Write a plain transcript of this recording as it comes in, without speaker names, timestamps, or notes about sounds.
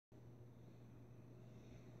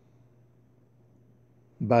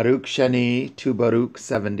Baruch Shani to Baruch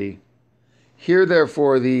 70. Hear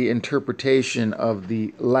therefore the interpretation of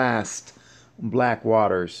the last black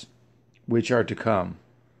waters, which are to come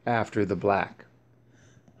after the black.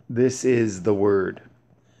 This is the word.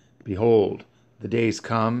 Behold, the days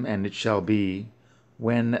come, and it shall be,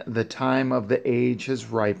 when the time of the age has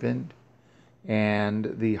ripened,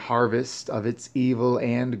 and the harvest of its evil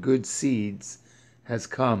and good seeds has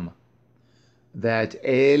come, that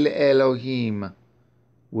El Elohim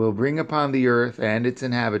will bring upon the earth and its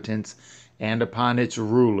inhabitants and upon its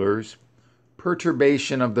rulers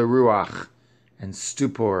perturbation of the Ruach and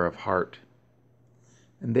stupor of heart.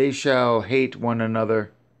 And they shall hate one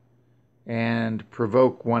another and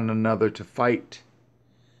provoke one another to fight,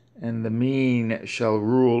 and the mean shall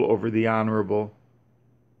rule over the honorable,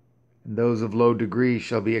 and those of low degree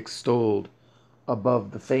shall be extolled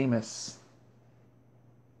above the famous.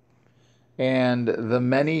 And the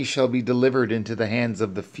many shall be delivered into the hands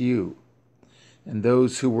of the few, and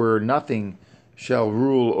those who were nothing shall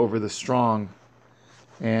rule over the strong,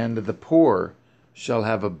 and the poor shall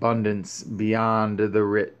have abundance beyond the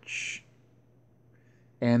rich.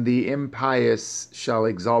 And the impious shall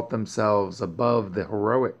exalt themselves above the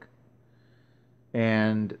heroic,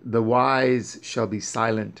 and the wise shall be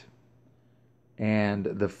silent, and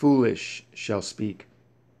the foolish shall speak.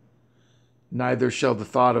 Neither shall the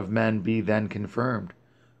thought of men be then confirmed,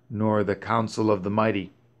 nor the counsel of the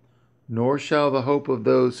mighty, nor shall the hope of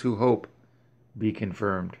those who hope be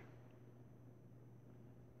confirmed.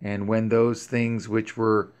 And when those things which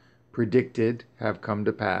were predicted have come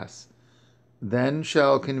to pass, then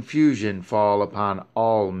shall confusion fall upon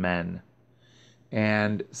all men,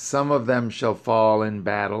 and some of them shall fall in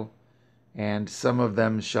battle, and some of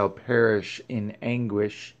them shall perish in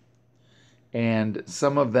anguish, and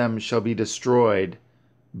some of them shall be destroyed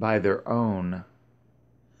by their own.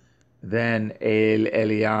 Then El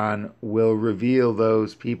Elyon will reveal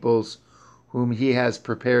those peoples whom he has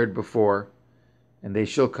prepared before, and they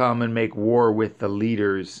shall come and make war with the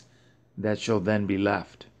leaders that shall then be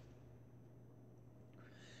left.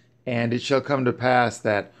 And it shall come to pass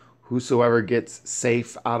that whosoever gets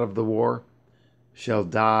safe out of the war shall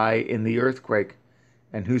die in the earthquake,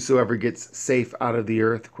 and whosoever gets safe out of the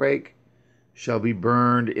earthquake shall be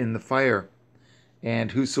burned in the fire,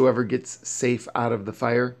 and whosoever gets safe out of the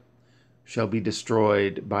fire shall be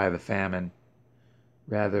destroyed by the famine,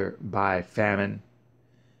 by famine.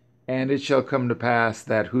 And it shall come to pass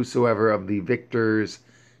that whosoever of the victors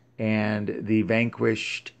and the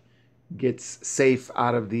vanquished gets safe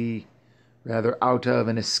out of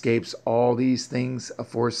and escapes all these things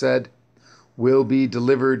aforesaid will be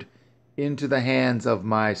delivered into the hands of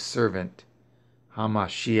my servant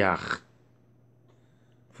HaMashiach.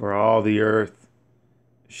 For all the earth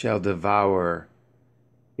shall devour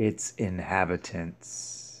its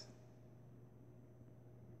inhabitants.